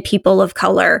and people of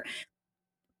color.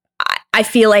 I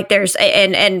feel like there's,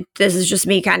 and this is just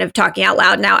me kind of talking out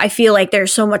loud now, I feel like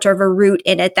there's so much of a root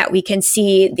in it that we can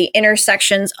see the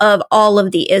intersections of all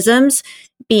of the isms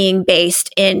being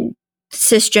based in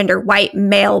cisgender white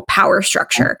male power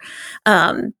structure,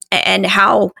 and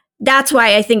how that's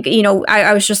why I think,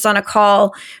 I was just on a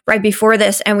call right before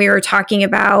this and we were talking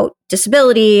about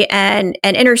disability and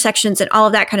intersections and all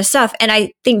of that kind of stuff. And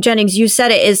I think, Jennings, you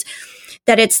said it, is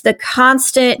that it's the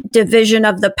constant division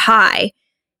of the pie.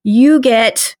 You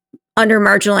get, under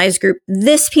marginalized group,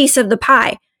 this piece of the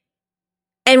pie.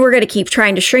 And we're going to keep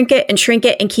trying to shrink it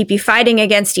and keep you fighting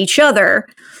against each other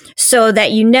so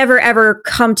that you never, ever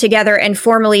come together and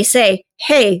formally say,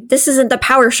 hey, this isn't the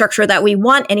power structure that we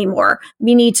want anymore.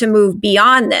 We need to move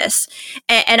beyond this.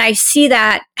 And I see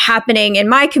that happening in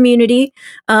my community.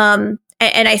 And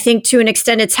I think to an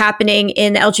extent it's happening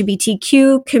in the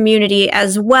LGBTQ community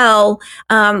as well,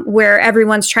 where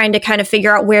everyone's trying to kind of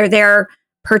figure out where their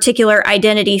particular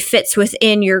identity fits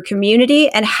within your community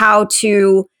and how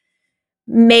to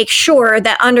make sure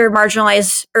that under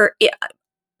marginalized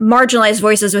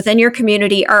voices within your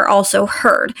community are also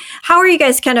heard. How are you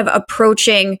guys kind of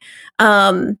approaching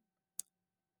how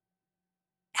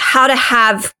to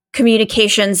have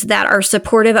communications that are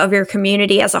supportive of your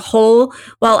community as a whole,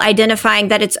 while identifying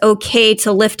that it's okay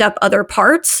to lift up other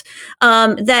parts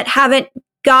that haven't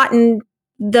gotten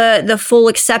the full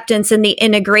acceptance and the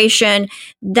integration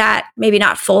that, maybe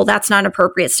not full, that's not an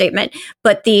appropriate statement,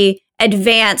 but the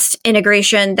advanced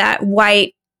integration that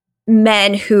white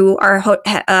men who are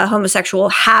homosexual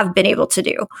have been able to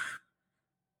do?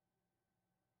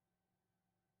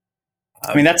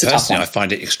 I mean, that's personally, I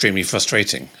find it extremely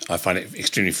frustrating. I find it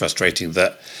extremely frustrating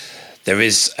that there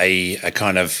is a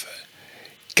kind of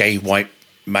gay white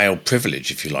male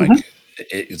privilege, if you like. Mm-hmm.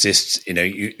 It exists.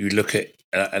 You look at,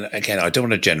 and again, I don't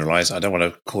want to generalize. I don't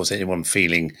want to cause anyone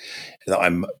feeling that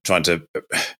I'm trying to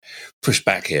push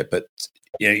back here. But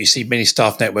you see many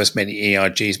staff networks, many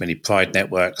ERGs, many pride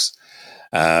networks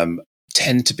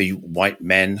tend to be white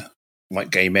men, white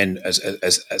gay men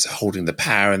as holding the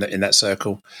power in that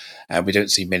circle. And we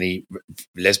don't see many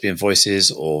lesbian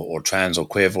voices or trans or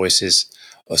queer voices,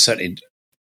 or certainly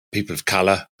people of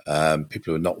color, people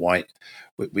who are not white.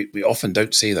 We often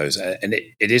don't see those, and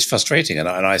it is frustrating. And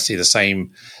I see the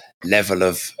same level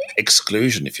of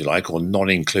exclusion, if you like, or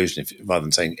non-inclusion, rather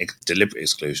than saying deliberate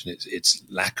exclusion. It's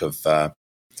lack of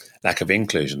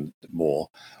inclusion more,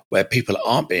 where people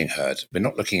aren't being heard. We're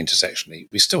not looking intersectionally.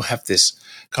 We still have this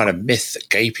kind of myth that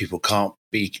gay people can't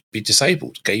be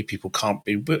disabled. Gay people can't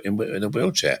be in a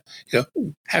wheelchair. You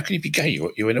go, how can you be gay?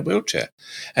 You're in a wheelchair.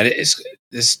 And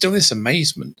there's still this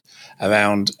amazement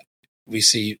around, we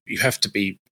see you have to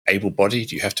be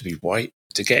able-bodied, you have to be white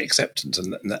to get acceptance.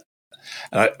 And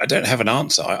I don't have an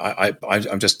answer.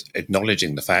 I'm just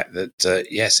acknowledging the fact that,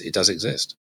 yes, it does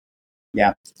exist.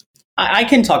 Yeah. I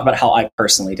can talk about how I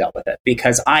personally dealt with it,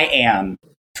 because I am,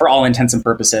 for all intents and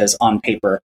purposes, on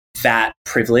paper, that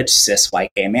privileged cis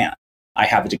white gay man. I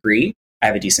have a degree, I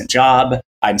have a decent job,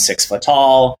 I'm 6 foot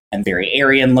tall, I'm very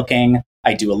Aryan looking,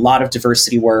 I do a lot of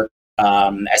diversity work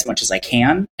as much as I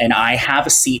can, and I have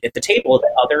a seat at the table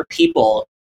that other people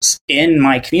in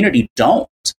my community don't.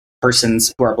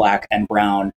 Persons who are Black and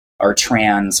brown or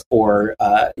trans or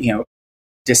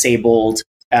disabled.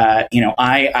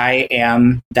 I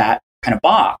am that kind of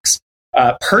box.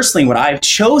 Personally, what I've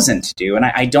chosen to do, and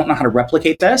I don't know how to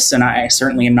replicate this, and I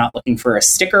certainly am not looking for a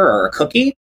sticker or a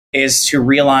cookie, is to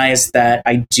realize that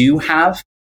I do have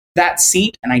that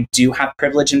seat and I do have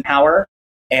privilege and power,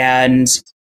 and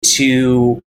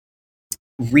to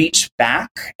reach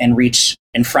back and reach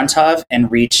in front of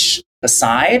and reach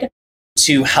beside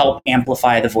to help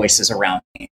amplify the voices around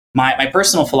me. My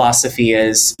personal philosophy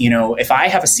is, if I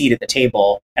have a seat at the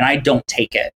table and I don't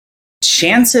take it,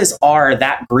 chances are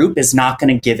that group is not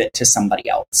going to give it to somebody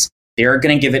else. They're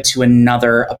going to give it to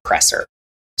another oppressor.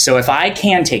 So if I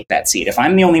can take that seat, if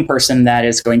I'm the only person that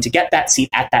is going to get that seat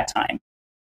at that time,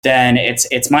 then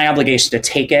it's my obligation to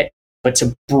take it, but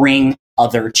to bring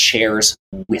other chairs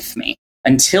with me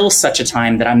until such a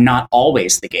time that I'm not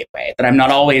always the gateway, that I'm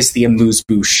not always the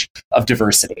amuse-bouche of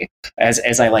diversity,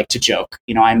 as I like to joke.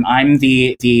 I'm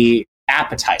the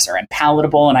appetizer. I'm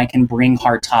palatable, and I can bring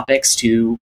hard topics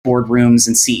to boardrooms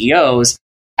and CEOs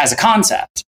as a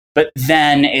concept. But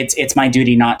then it's my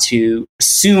duty not to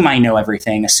assume I know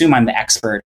everything, assume I'm the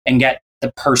expert, and get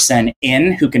the person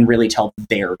in who can really tell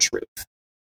their truth.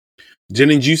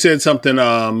 Jennings, you said something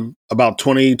about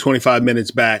 20, 25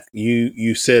 minutes back.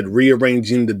 You said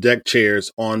rearranging the deck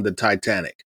chairs on the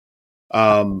Titanic.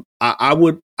 I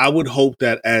would hope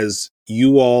that as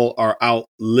you all are out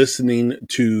listening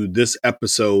to this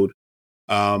episode,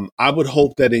 I would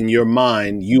hope that in your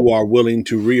mind, you are willing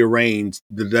to rearrange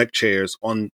the deck chairs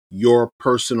on your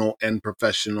personal and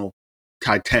professional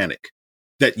Titanic,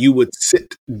 that you would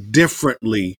sit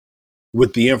differently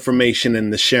with the information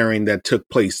and the sharing that took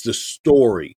place, the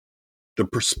story, the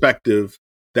perspective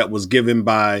that was given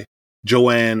by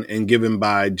Joanne and given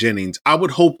by Jennings. I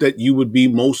would hope that you would be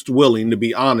most willing to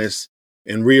be honest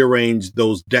and rearrange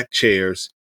those deck chairs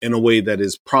in a way that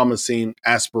is promising,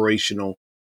 aspirational,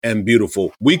 and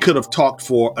beautiful. We could have talked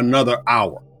for another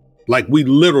hour. Like, we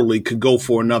literally could go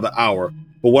for another hour.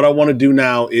 But what I want to do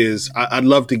now is I'd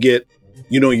love to get,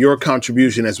 your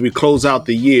contribution as we close out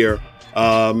the year.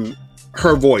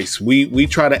 Her voice. We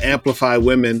try to amplify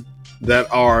women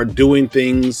that are doing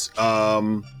things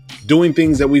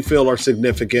that we feel are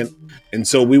significant. And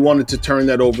so we wanted to turn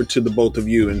that over to the both of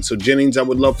you. And so, Jennings, I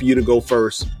would love for you to go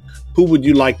first. Who would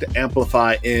you like to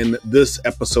amplify in this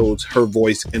episode's Her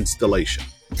Voice installation?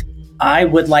 I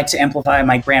would like to amplify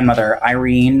my grandmother,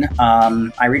 Irene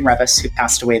Revis, who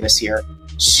passed away this year.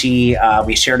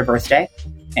 We shared a birthday,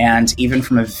 and even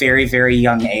from a very, very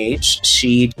young age,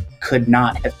 she could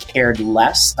not have cared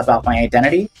less about my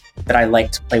identity, that I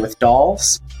liked to play with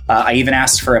dolls. I even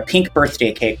asked for a pink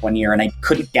birthday cake one year, and I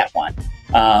couldn't get one.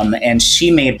 And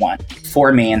she made one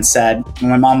for me and said,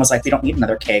 when my mom was like, "We don't need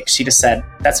another cake," she just said,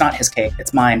 "That's not his cake,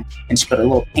 it's mine." And she put a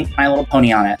little pink My Little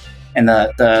Pony on it in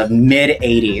the mid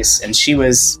 80s. And she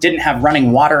didn't have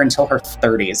running water until her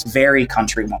 30s. Very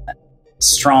country woman,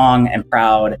 strong and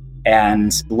proud,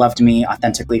 and loved me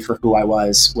authentically for who I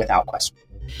was without question.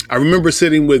 I remember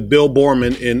sitting with Bill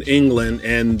Borman in England,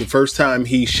 and the first time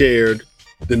he shared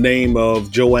the name of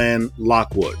Joanne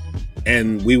Lockwood,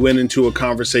 and we went into a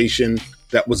conversation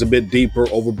that was a bit deeper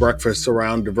over breakfast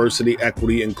around diversity,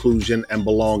 equity, inclusion, and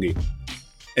belonging.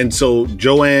 And so,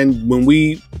 Joanne, when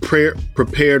we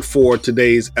prepared for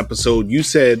today's episode, you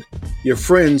said your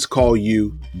friends call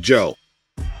you Joe.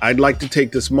 I'd like to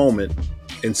take this moment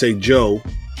and say, Joe,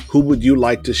 who would you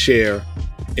like to share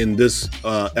in this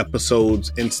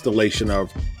episode's installation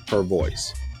of Her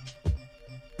Voice?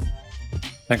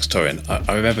 Thanks, Torian.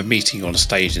 I remember meeting you on a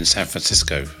stage in San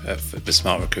Francisco with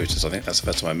Smart Recruiters. I think that's the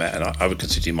first time I met, and I would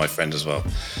consider you my friend as well.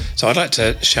 So I'd like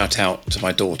to shout out to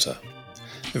my daughter.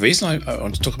 The reason I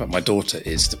want to talk about my daughter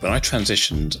is that when I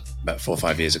transitioned about 4 or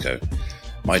 5 years ago,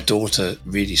 my daughter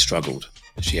really struggled.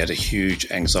 She had a huge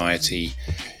anxiety.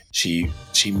 She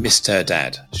missed her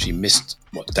dad. She missed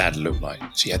what dad looked like.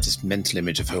 She had this mental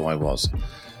image of who I was.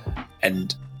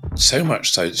 And so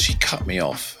much so that she cut me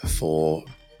off for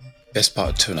best part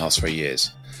of 2.5, 3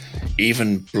 years.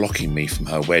 Even blocking me from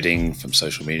her wedding, from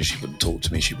social media. She wouldn't talk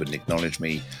to me, she wouldn't acknowledge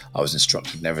me. I was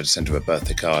instructed never to send her a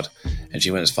birthday card, and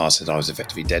she went as far as that I was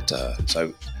effectively dead to her.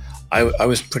 So I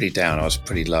was pretty down, I was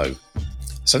pretty low.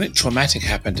 Something traumatic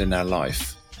happened in her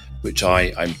life, which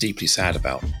I'm deeply sad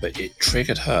about, but it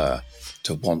triggered her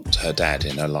to want her dad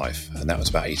in her life, and that was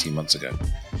about 18 months ago.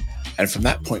 And from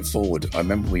that point forward, I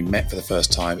remember we met for the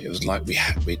first time. It was like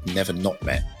we'd never not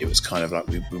met. It was kind of like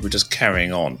we were just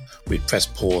carrying on. We'd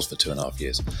pressed pause for 2.5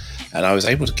 years. And I was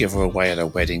able to give her away at her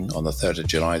wedding on the 3rd of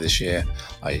July this year.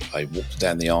 I walked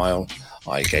down the aisle.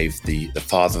 I gave the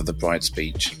father of the bride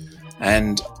speech.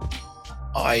 And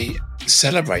I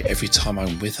celebrate every time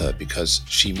I'm with her because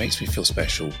she makes me feel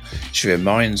special. She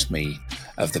reminds me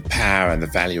of the power and the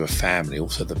value of family.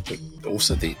 Also,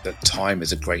 that time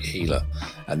is a great healer,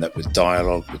 and that with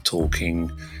dialogue, with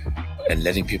talking, and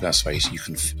letting people have space, you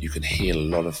can heal a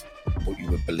lot of what you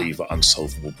would believe are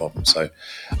unsolvable problems. So,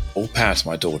 all power to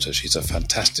my daughter. She's a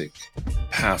fantastic,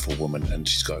 powerful woman, and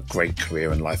she's got a great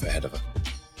career and life ahead of her.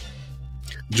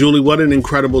 Julie, what an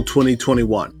incredible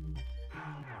 2021.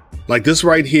 Like this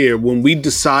right here, when we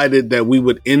decided that we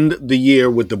would end the year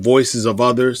with the voices of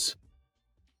others,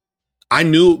 I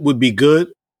knew it would be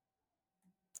good.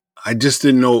 I just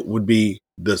didn't know it would be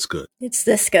this good. It's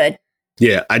this good.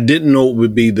 Yeah, I didn't know it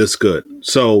would be this good.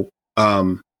 So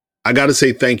I got to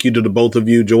say thank you to the both of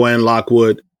you, Joanne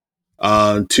Lockwood,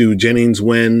 to Jennings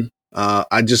Wynn.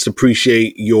 I just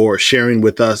appreciate your sharing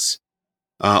with us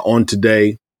on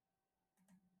today.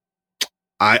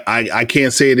 I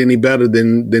can't say it any better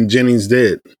than Jennings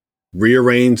did.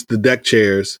 Rearrange the deck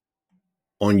chairs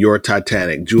on your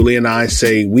Titanic. Julie and I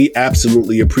say we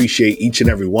absolutely appreciate each and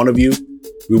every one of you.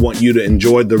 We want you to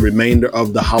enjoy the remainder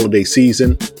of the holiday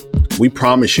season. We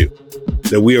promise you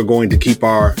that we are going to keep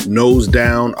our nose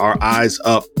down, our eyes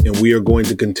up, and we are going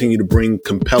to continue to bring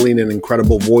compelling and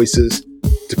incredible voices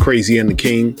to Crazy and the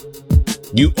King.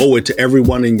 You owe it to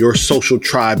everyone in your social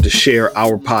tribe to share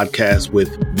our podcast with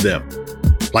them.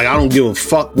 Like, I don't give a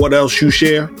fuck what else you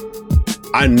share.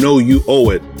 I know you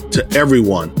owe it to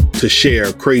everyone to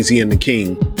share Crazy and the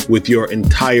King with your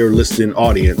entire listening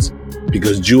audience,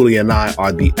 because Julie and I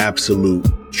are the absolute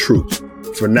truth.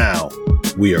 For now,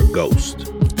 we are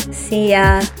Ghost. See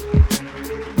ya.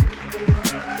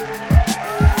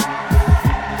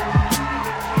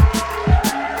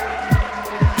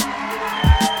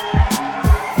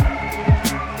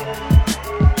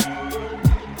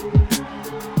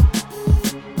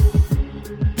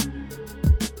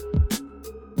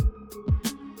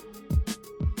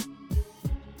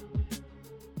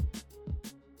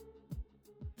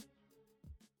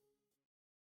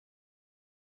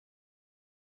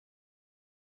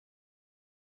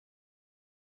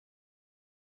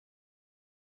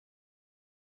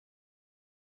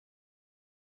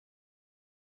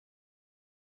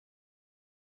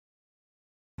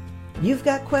 You've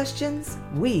got questions,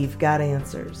 we've got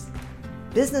answers.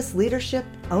 Business leadership,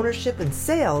 ownership, and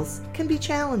sales can be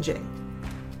challenging.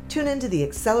 Tune into the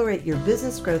Accelerate Your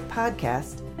Business Growth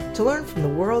podcast to learn from the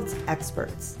world's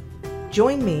experts.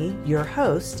 Join me, your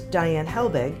host, Diane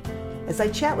Helbig, as I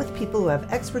chat with people who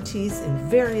have expertise in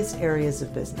various areas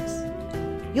of business.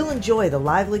 You'll enjoy the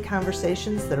lively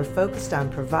conversations that are focused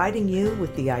on providing you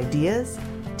with the ideas,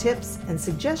 tips, and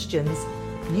suggestions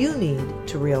you need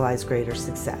to realize greater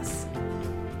success.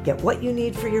 Get what you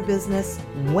need for your business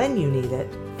when you need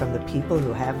it from the people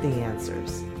who have the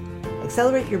answers.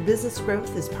 Accelerate Your Business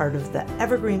Growth is part of the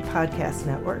Evergreen Podcast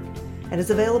Network and is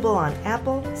available on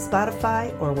Apple,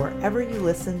 Spotify, or wherever you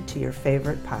listen to your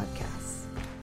favorite podcasts.